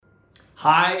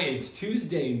Hi, it's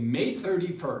Tuesday, May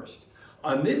 31st.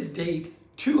 On this date,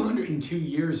 202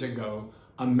 years ago,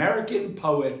 American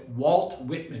poet Walt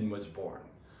Whitman was born.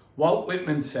 Walt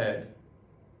Whitman said,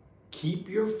 "Keep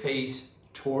your face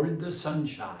toward the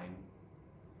sunshine,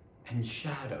 and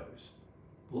shadows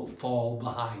will fall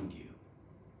behind you."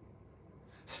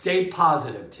 Stay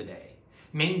positive today.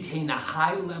 Maintain a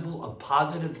high level of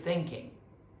positive thinking,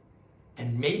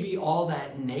 and maybe all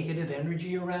that negative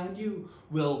energy around you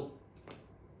will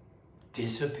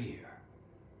disappear.